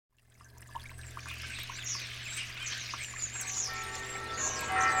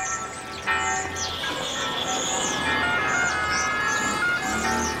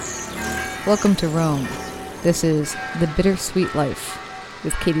Welcome to Rome. This is The Bittersweet Life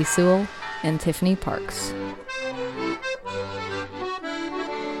with Katie Sewell and Tiffany Parks.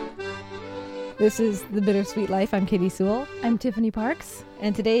 This is The Bittersweet Life. I'm Katie Sewell. I'm Tiffany Parks.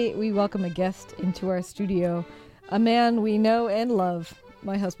 And today we welcome a guest into our studio, a man we know and love,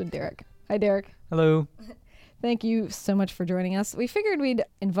 my husband, Derek. Hi, Derek. Hello. Thank you so much for joining us. We figured we'd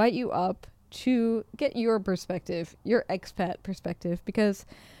invite you up to get your perspective, your expat perspective, because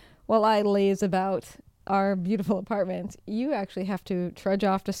while I laze about our beautiful apartment, you actually have to trudge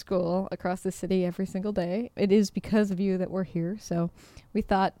off to school across the city every single day. It is because of you that we're here. So we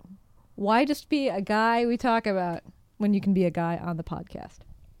thought, why just be a guy we talk about when you can be a guy on the podcast?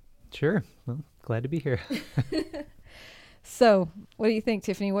 Sure. Well, glad to be here. So what do you think,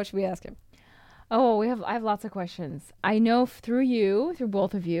 Tiffany? What should we ask him? Oh, I have lots of questions. I know through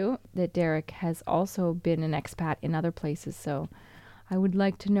both of you, that Derek has also been an expat in other places. So I would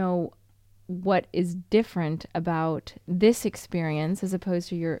like to know what is different about this experience as opposed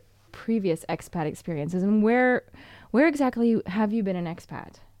to your previous expat experiences, and where exactly have you been an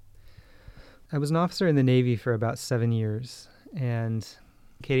expat? I was an officer in the Navy for about 7 years, and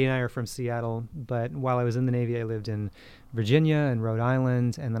Katie and I are from Seattle, but while I was in the Navy, I lived in Virginia and Rhode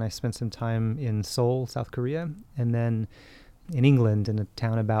Island, and then I spent some time in Seoul, South Korea, and then in England in a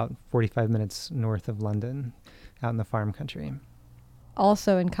town about 45 minutes north of London, out in the farm country.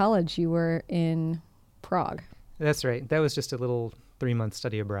 Also in college, you were in Prague. That's right. That was just a little 3-month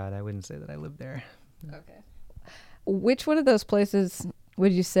study abroad. I wouldn't say that I lived there. Okay. Which one of those places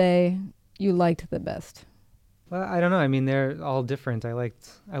would you say you liked the best? Well, I don't know. I mean, they're all different. I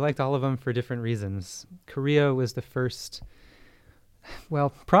liked all of them for different reasons. Korea was the first.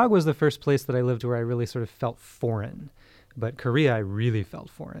 Well, Prague was the first place that I lived where I really sort of felt foreign. But Korea, I really felt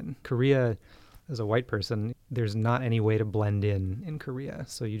foreign. Korea, as a white person, there's not any way to blend in Korea.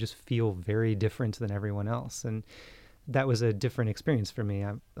 So you just feel very different than everyone else. And that was a different experience for me.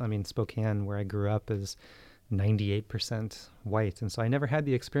 I mean, Spokane, where I grew up, is 98% white. And so I never had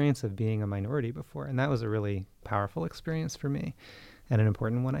the experience of being a minority before. And that was a really powerful experience for me, and an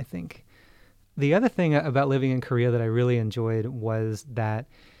important one, I think. The other thing about living in Korea that I really enjoyed was that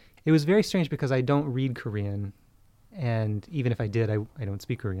it was very strange because I don't read Korean. And even if I did, I don't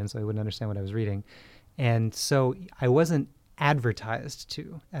speak Korean, so I wouldn't understand what I was reading. And so I wasn't advertised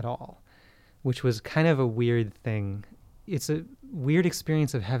to at all, which was kind of a weird thing. It's a weird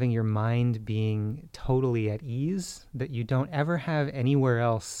experience of having your mind being totally at ease that you don't ever have anywhere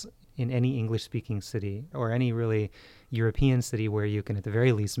else in any English-speaking city or any really European city where you can at the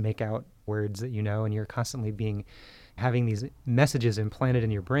very least make out words that you know, and you're constantly having these messages implanted in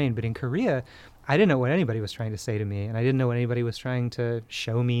your brain. But in Korea, I didn't know what anybody was trying to say to me, and I didn't know what anybody was trying to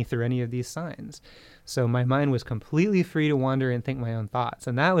show me through any of these signs. So my mind was completely free to wander and think my own thoughts,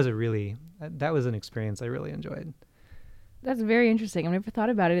 and that was an experience I really enjoyed. That's very interesting. I've never thought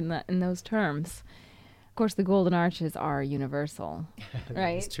about it in those terms. Of course, the Golden Arches are universal,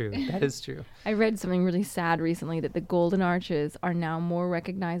 right? That's true. That is true. I read something really sad recently that the Golden Arches are now more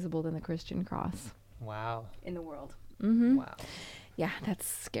recognizable than the Christian cross. Wow. In the world. Mm-hmm. Wow. Yeah, that's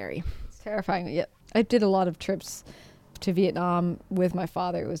scary. It's terrifying. Yeah, I did a lot of trips to Vietnam with my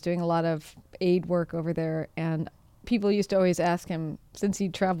father. He was doing a lot of aid work over there, and people used to always ask him, since he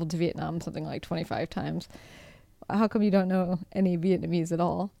traveled to Vietnam something like 25 times, how come you don't know any Vietnamese at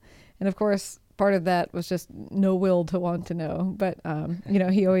all? And of course, part of that was just no will to want to know. But,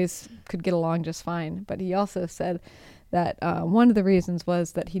 he always could get along just fine. But he also said that one of the reasons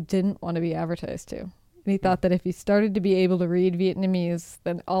was that he didn't want to be advertised to. And he thought that if he started to be able to read Vietnamese,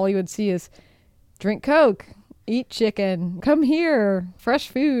 then all he would see is drink Coke, eat chicken, come here, fresh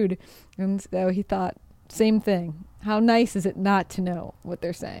food. And so he thought, same thing. How nice is it not to know what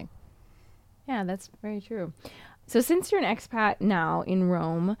they're saying? Yeah, that's very true. So since you're an expat now in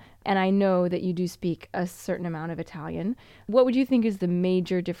Rome, and I know that you do speak a certain amount of Italian, what would you think is the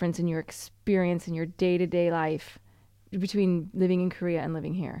major difference in your experience in your day-to-day life between living in Korea and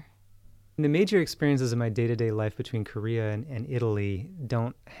living here? The major experiences in my day-to-day life between Korea and Italy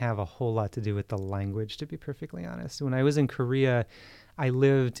don't have a whole lot to do with the language, to be perfectly honest. When I was in Korea, I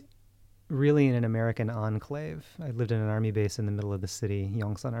lived really in an American enclave. I lived in an army base in the middle of the city,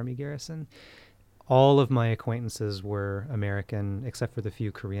 Yongsan Army Garrison. All of my acquaintances were American, except for the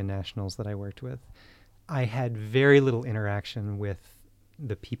few Korean nationals that I worked with. I had very little interaction with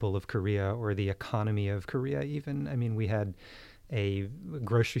the people of Korea or the economy of Korea even. I mean, we had a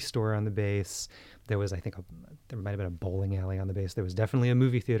grocery store on the base. There was, I think, there might have been a bowling alley on the base. There was definitely a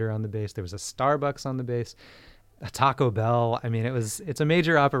movie theater on the base. There was a Starbucks on the base, a Taco Bell. I mean, it's a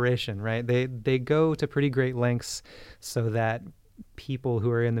major operation, right? They go to pretty great lengths so that people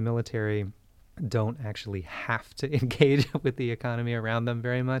who are in the military don't actually have to engage with the economy around them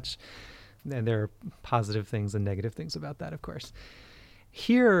very much. And there are positive things and negative things about that, of course.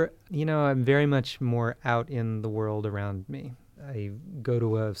 Here, I'm very much more out in the world around me. I go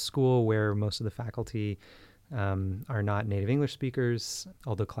to a school where most of the faculty are not native English speakers,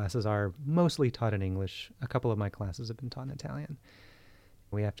 although classes are mostly taught in English. A couple of my classes have been taught in Italian.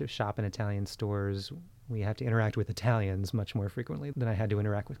 We have to shop in Italian stores. We have to interact with Italians much more frequently than I had to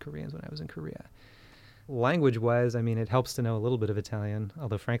interact with Koreans when I was in Korea. Language-wise, it helps to know a little bit of Italian,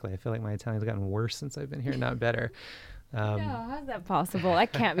 although frankly, I feel like my Italian's gotten worse since I've been here, not better. No, how's that possible?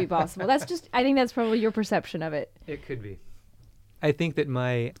 That can't be possible. I think that's probably your perception of it. It could be. I think that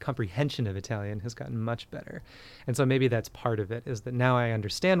my comprehension of Italian has gotten much better. And so maybe that's part of it, is that now I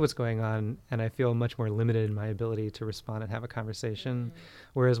understand what's going on and I feel much more limited in my ability to respond and have a conversation.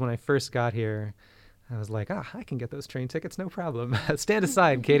 Whereas when I first got here, I was like, I can get those train tickets, no problem. Stand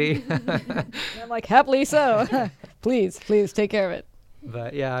aside, Katie. I'm like, happily so. Please take care of it.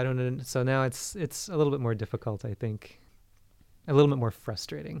 But yeah, I don't know. So now it's a little bit more difficult, I think. A little bit more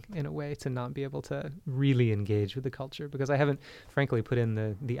frustrating in a way to not be able to really engage with the culture because I haven't, frankly, put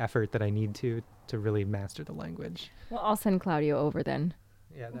in the effort that I need to really master the language. Well, I'll send Claudio over then.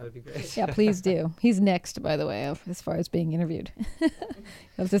 Yeah, that would be great. Yeah, please do. He's next, by the way, as far as being interviewed. I'll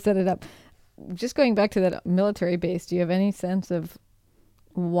have to set it up. Just going back to that military base, do you have any sense of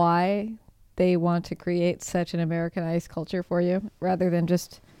why they want to create such an Americanized culture for you rather than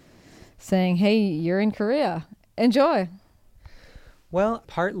just saying, hey, you're in Korea, enjoy? Well,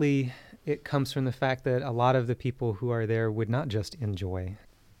 partly it comes from the fact that a lot of the people who are there would not just enjoy.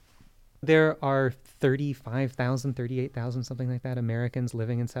 There are 35,000, 38,000, something like that, Americans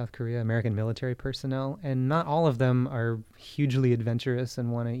living in South Korea, American military personnel, and not all of them are hugely adventurous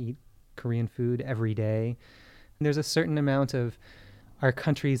and want to eat Korean food every day. And there's a certain amount of our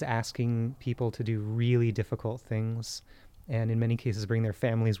country's asking people to do really difficult things, and in many cases bring their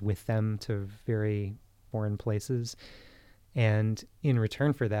families with them to very foreign places. And in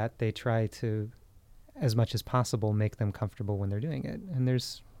return for that, they try to, as much as possible, make them comfortable when they're doing it. And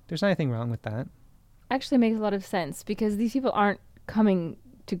there's nothing wrong with that. Actually makes a lot of sense because these people aren't coming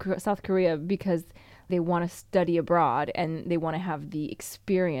to South Korea because they want to study abroad and they want to have the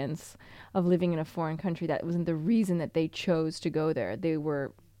experience of living in a foreign country. That wasn't the reason that they chose to go there. They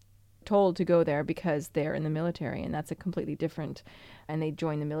were told to go there because they're in the military, and that's a completely different, and they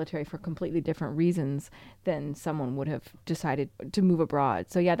joined the military for completely different reasons than someone would have decided to move abroad.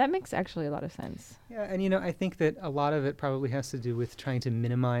 So yeah, that makes actually a lot of sense. Yeah, and I think that a lot of it probably has to do with trying to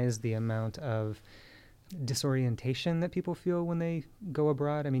minimize the amount of disorientation that people feel when they go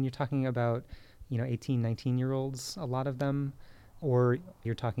abroad. You're talking about 18, 19-year-olds, a lot of them, or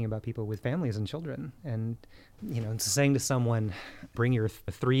you're talking about people with families and children. And, saying to someone, bring your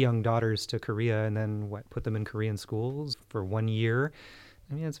 3 young daughters to Korea and then put them in Korean schools for 1 year.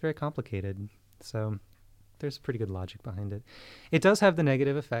 It's very complicated. So there's pretty good logic behind it. It does have the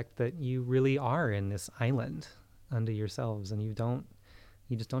negative effect that you really are in this island unto yourselves, and you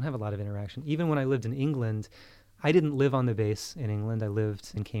just don't have a lot of interaction. Even when I lived in England, I didn't live on the base in England. I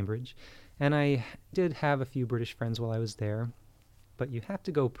lived in Cambridge. And I did have a few British friends while I was there, but you have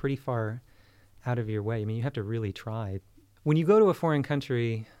to go pretty far out of your way. You have to really try. When you go to a foreign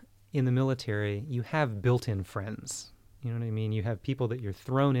country in the military, you have built-in friends. You know what I mean? You have people that you're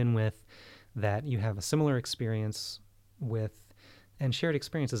thrown in with that you have a similar experience with, and shared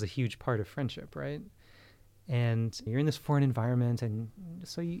experience is a huge part of friendship, right? And you're in this foreign environment, and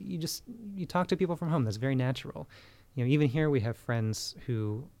so you talk to people from home. That's very natural. Even here we have friends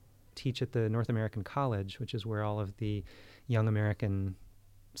who teach at the North American College, which is where all of the young American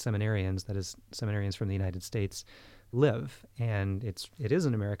seminarians, that is, seminarians from the United States, live. And it is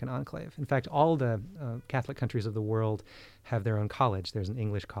an American enclave. In fact, all the Catholic countries of the world have their own college. There's an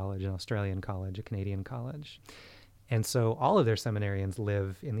English college, an Australian college, a Canadian college. And so all of their seminarians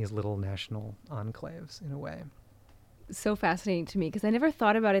live in these little national enclaves in a way. So fascinating to me because I never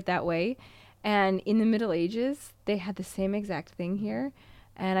thought about it that way. And in the Middle Ages, they had the same exact thing here.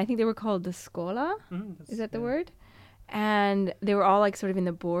 And I think they were called the Scola. Is that the word? And they were all sort of in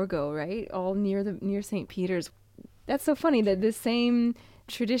the Borgo, right? All near St. Peter's. That's so funny that the same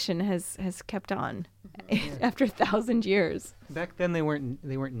tradition has kept on after 1,000 years. Back then they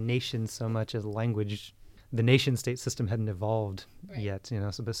weren't nations so much as language. The nation state system hadn't evolved yet,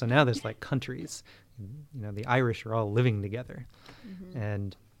 so now there's countries. The Irish are all living together.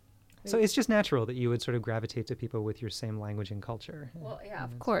 And so it's just natural that you would sort of gravitate to people with your same language and culture. Well, yeah,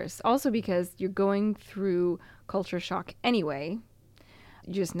 of course. Also because you're going through culture shock anyway.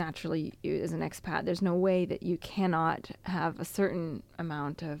 just naturally, you, as an expat, there's no way that you cannot have a certain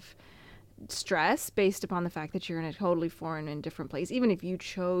amount of stress based upon the fact that you're in a totally foreign and different place, even if you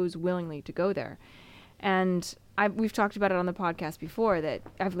chose willingly to go there. And we've talked about it on the podcast before that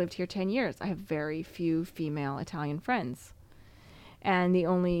I've lived here 10 years. I have very few female Italian friends. And the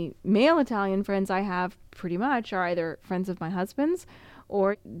only male Italian friends I have pretty much are either friends of my husband's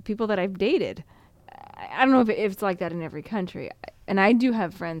or people that I've dated. I don't know if it's like that in every country. And I do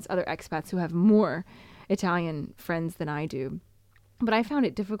have friends, other expats who have more Italian friends than I do. But I found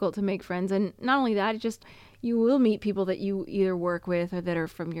it difficult to make friends. And not only that, it just, you will meet people that you either work with or that are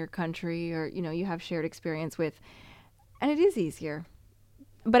from your country or, you know, you have shared experience with. And it is easier.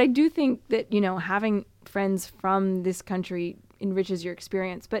 But I do think that, you know, having friends from this country enriches your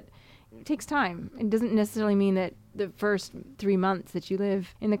experience. But it takes time. It doesn't necessarily mean that the first 3 months that you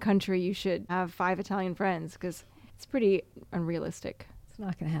live in the country, you should have 5 Italian friends, because it's pretty unrealistic. It's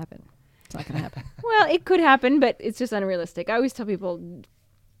not going to happen. It's not going to happen. Well, it could happen, but it's just unrealistic. I always tell people,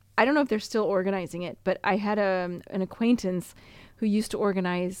 I don't know if they're still organizing it, but I had an acquaintance who used to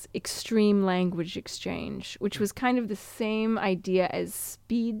organize extreme language exchange, which was kind of the same idea as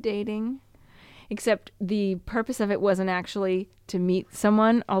speed dating, except the purpose of it wasn't actually to meet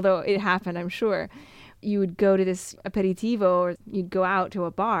someone, although it happened, I'm sure. You would go to this aperitivo, or you'd go out to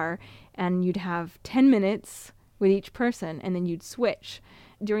a bar, and you'd have 10 minutes with each person, and then you'd switch.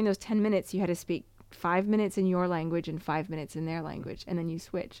 During those 10 minutes, you had to speak 5 minutes in your language and 5 minutes in their language, and then you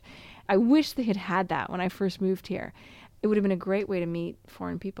switch. I wish they had had that when I first moved here. It would have been a great way to meet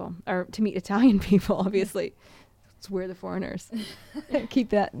foreign people, or to meet Italian people, obviously. We're the foreigners. Keep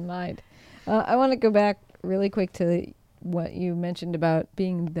that in mind. I want to go back really quick to what you mentioned about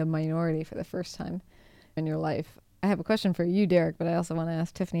being the minority for the first time in your life. I have a question for you, Derek, but I also want to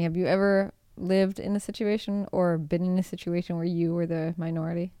ask Tiffany, have you ever lived in a situation or been in a situation where you were the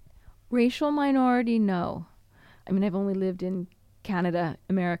minority? Racial minority, no. I mean, I've only lived in Canada,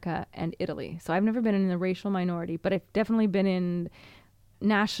 America, and Italy. So I've never been in the racial minority, but I've definitely been in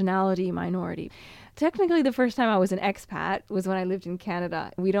nationality minority. Technically, the first time I was an expat was when I lived in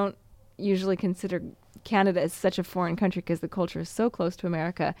Canada. We don't usually consider Canada as such a foreign country because the culture is so close to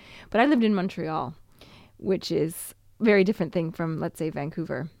America. But I lived in Montreal, which is a very different thing from, let's say,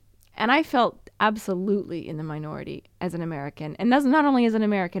 Vancouver. And I felt absolutely in the minority as an American, and not only as an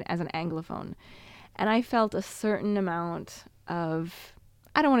American, as an Anglophone. And I felt a certain amount of,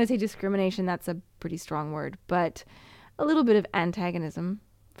 I don't want to say discrimination, that's a pretty strong word, but a little bit of antagonism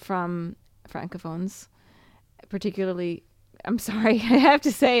from Francophones, particularly, I'm sorry, I have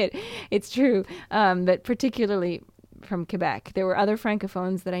to say it, it's true, but particularly from Quebec. There were other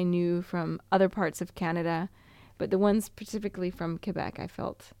Francophones that I knew from other parts of Canada, but the ones specifically from Quebec I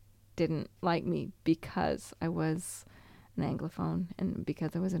felt didn't like me because I was an Anglophone and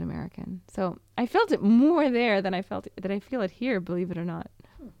because I was an American. So I felt it more there than I feel it here, believe it or not.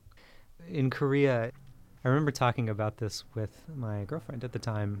 In Korea, I remember talking about this with my girlfriend at the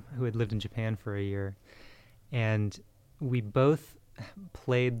time, who had lived in Japan for a year, and we both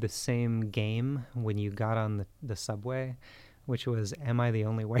played the same game when you got on the subway, which was, am I the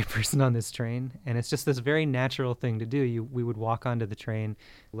only white person on this train? And it's just this very natural thing to do. We would walk onto the train,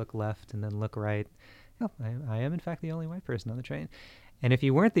 look left, and then look right. Oh, I am, in fact, the only white person on the train. And if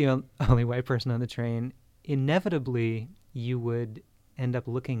you weren't the only white person on the train, inevitably you would end up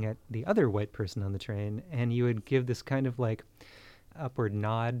looking at the other white person on the train, and you would give this kind of like upward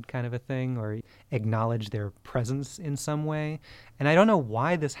nod kind of a thing, or acknowledge their presence in some way. And I don't know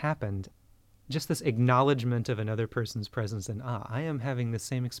why this happened. Just this acknowledgement of another person's presence, and I am having the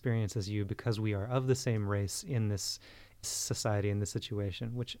same experience as you because we are of the same race in this society, in this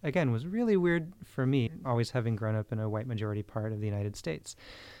situation, which again was really weird for me, always having grown up in a white majority part of the United States.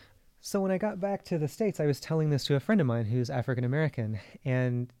 So when I got back to the States, I was telling this to a friend of mine who's African American,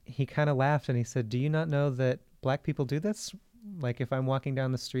 and he kind of laughed and he said, "Do you not know that black people do this? Like if I'm walking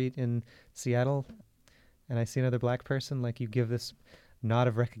down the street in Seattle and I see another black person, like you give this nod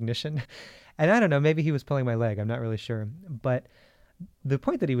of recognition." And I don't know, maybe he was pulling my leg, I'm not really sure. But the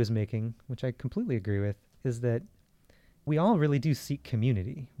point that he was making, which I completely agree with, is that we all really do seek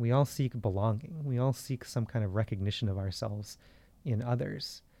community. We all seek belonging. We all seek some kind of recognition of ourselves in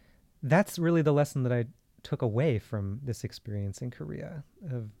others. That's really the lesson that I took away from this experience in Korea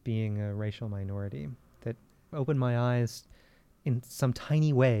of being a racial minority, that opened my eyes in some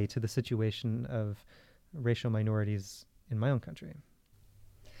tiny way to the situation of racial minorities in my own country.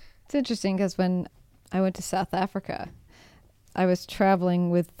 It's interesting because when I went to South Africa, I was traveling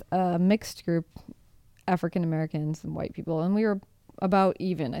with a mixed group, African Americans and white people, and we were about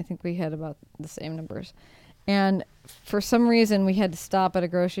even. I think we had about the same numbers. And for some reason, we had to stop at a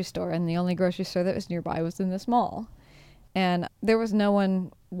grocery store, and the only grocery store that was nearby was in this mall. And there was no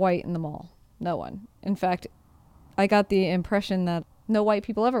one white in the mall. No one. In fact, I got the impression that no white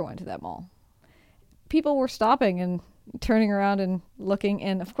people ever went to that mall. People were stopping and turning around and looking.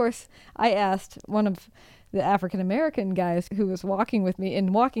 And of course, I asked one of the African American guys who was walking with me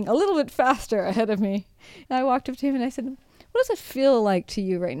and walking a little bit faster ahead of me. And I walked up to him and I said, "What does it feel like to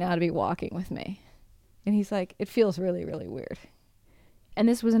you right now to be walking with me?" And he's like, "It feels really, really weird." And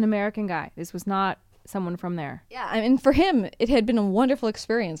this was an American guy. This was not someone from there. Yeah, I mean, for him, it had been a wonderful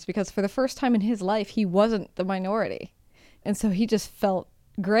experience because for the first time in his life, he wasn't the minority. And so he just felt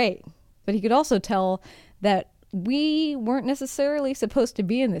great. But he could also tell that we weren't necessarily supposed to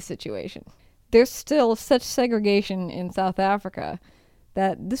be in this situation. There's still such segregation in South Africa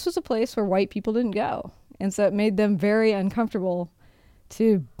that this was a place where white people didn't go. And so it made them very uncomfortable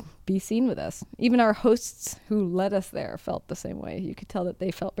to be seen with us. Even our hosts who led us there felt the same way. You could tell that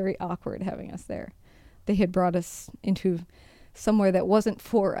they felt very awkward having us there. They had brought us into somewhere that wasn't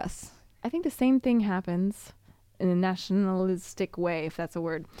for us. I think the same thing happens in a nationalistic way, if that's a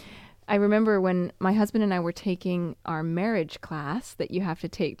word. I remember when my husband and I were taking our marriage class that you have to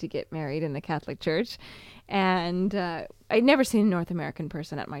take to get married in the Catholic Church. And I'd never seen a North American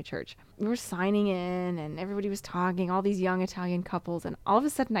person at my church. We were signing in and everybody was talking, all these young Italian couples. And all of a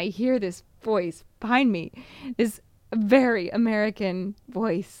sudden I hear this voice behind me, this very American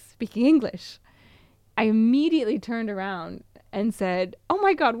voice speaking English. I immediately turned around and said, "Oh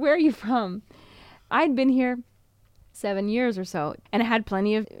my God, where are you from?" I'd been here 7 years or so, and I had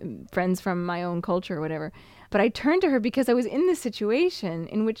plenty of friends from my own culture or whatever. But I turned to her because I was in this situation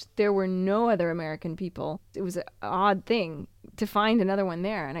in which there were no other American people. It was an odd thing to find another one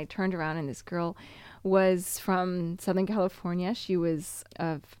there. And I turned around, and this girl was from Southern California. She was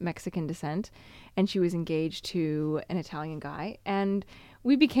of Mexican descent, and she was engaged to an Italian guy. And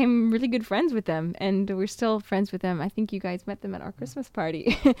we became really good friends with them, and we're still friends with them. I think you guys met them at our Christmas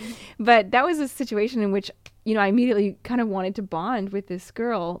party. But that was a situation in which, I immediately kind of wanted to bond with this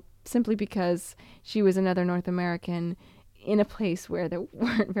girl simply because she was another North American in a place where there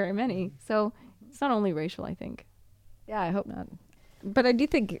weren't very many. So it's not only racial, I think. Yeah, I hope not. But I do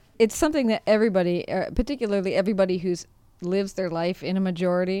think it's something that everybody, particularly everybody who lives their life in a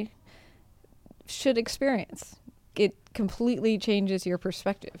majority, should experience. It completely changes your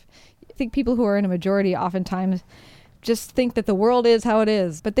perspective. I think people who are in a majority oftentimes just think that the world is how it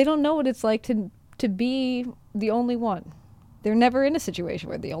is, but they don't know what it's like to be the only one. They're never in a situation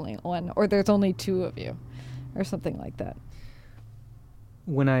where the only one, or there's only two of you, or something like that.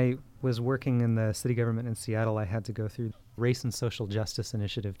 When I was working in the city government in Seattle, I had to go through Race and Social Justice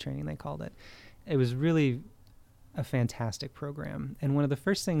Initiative training, they called it. It was really a fantastic program. And one of the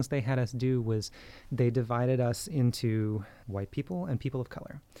first things they had us do was they divided us into white people and people of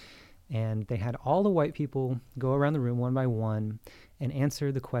color. And they had all the white people go around the room one by one and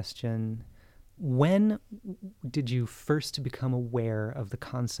answer the question, when did you first become aware of the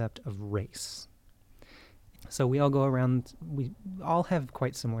concept of race? So we all go around, we all have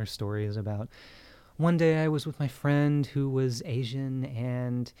quite similar stories about one day I was with my friend who was Asian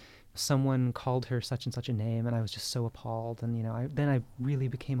and someone called her such and such a name and I was just so appalled. And, then I really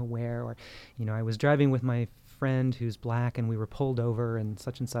became aware, or, I was driving with my friend who's black and we were pulled over and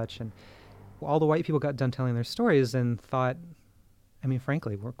such. And all the white people got done telling their stories and thought,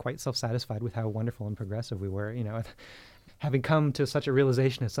 frankly, we're quite self-satisfied with how wonderful and progressive we were, having come to such a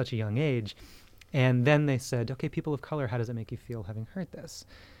realization at such a young age. And then they said, okay, people of color, how does it make you feel having heard this?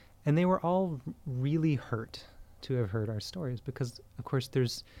 And they were all really hurt to have heard our stories because, of course,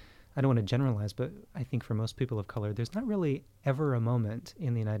 I don't want to generalize, but I think for most people of color, there's not really ever a moment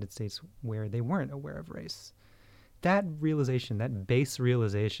in the United States where they weren't aware of race. That realization, that base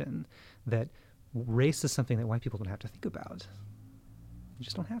realization that race is something that white people don't have to think about. You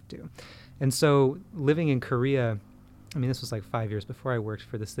just don't have to. And so living in Korea, this was like 5 years before I worked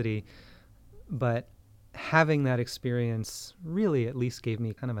for the city, but having that experience really at least gave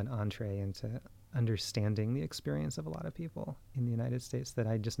me kind of an entree into understanding the experience of a lot of people in the United States that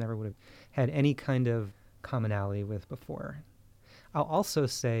I just never would have had any kind of commonality with before. I'll also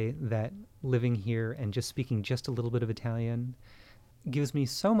say that living here and just speaking just a little bit of Italian gives me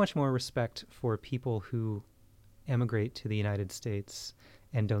so much more respect for people who emigrate to the United States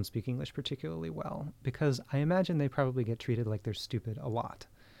and don't speak English particularly well, because I imagine they probably get treated like they're stupid a lot.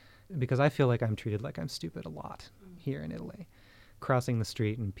 Because I feel like I'm treated like I'm stupid a lot here in Italy. Crossing the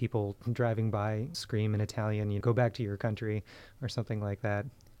street and people driving by scream in Italian, go back to your country or something like that.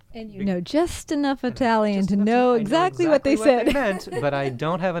 And you know just enough Italian Just to enough know I know exactly what they said. meant, but I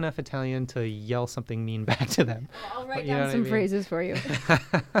don't have enough Italian to yell something mean back to them. I'll write you know down what I some mean? phrases for you.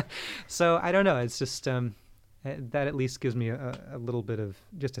 So I don't know. It's just that at least gives me a little bit of,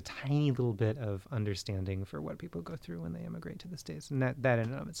 just a tiny little bit of understanding for what people go through when they immigrate to the States. And that in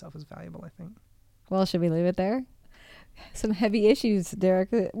and of itself is valuable, I think. Well, should we leave it there? Some heavy issues,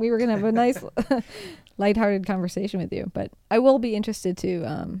 Derek. We were going to have a nice, lighthearted conversation with you, but I will be interested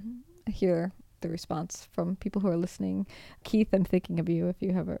to hear the response from people who are listening. Keith, I'm thinking of you. If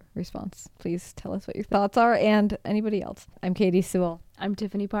you have a response, please tell us what your thoughts are, and anybody else. I'm Katie Sewell. I'm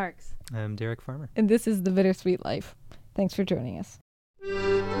Tiffany Parks. I'm Derek Farmer. And this is The Bittersweet Life. Thanks for joining us.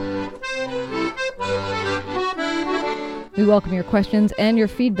 We welcome your questions and your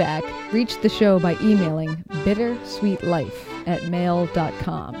feedback. Reach the show by emailing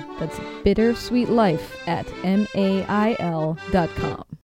bittersweetlife@mail.com. That's bittersweetlife@mail.com.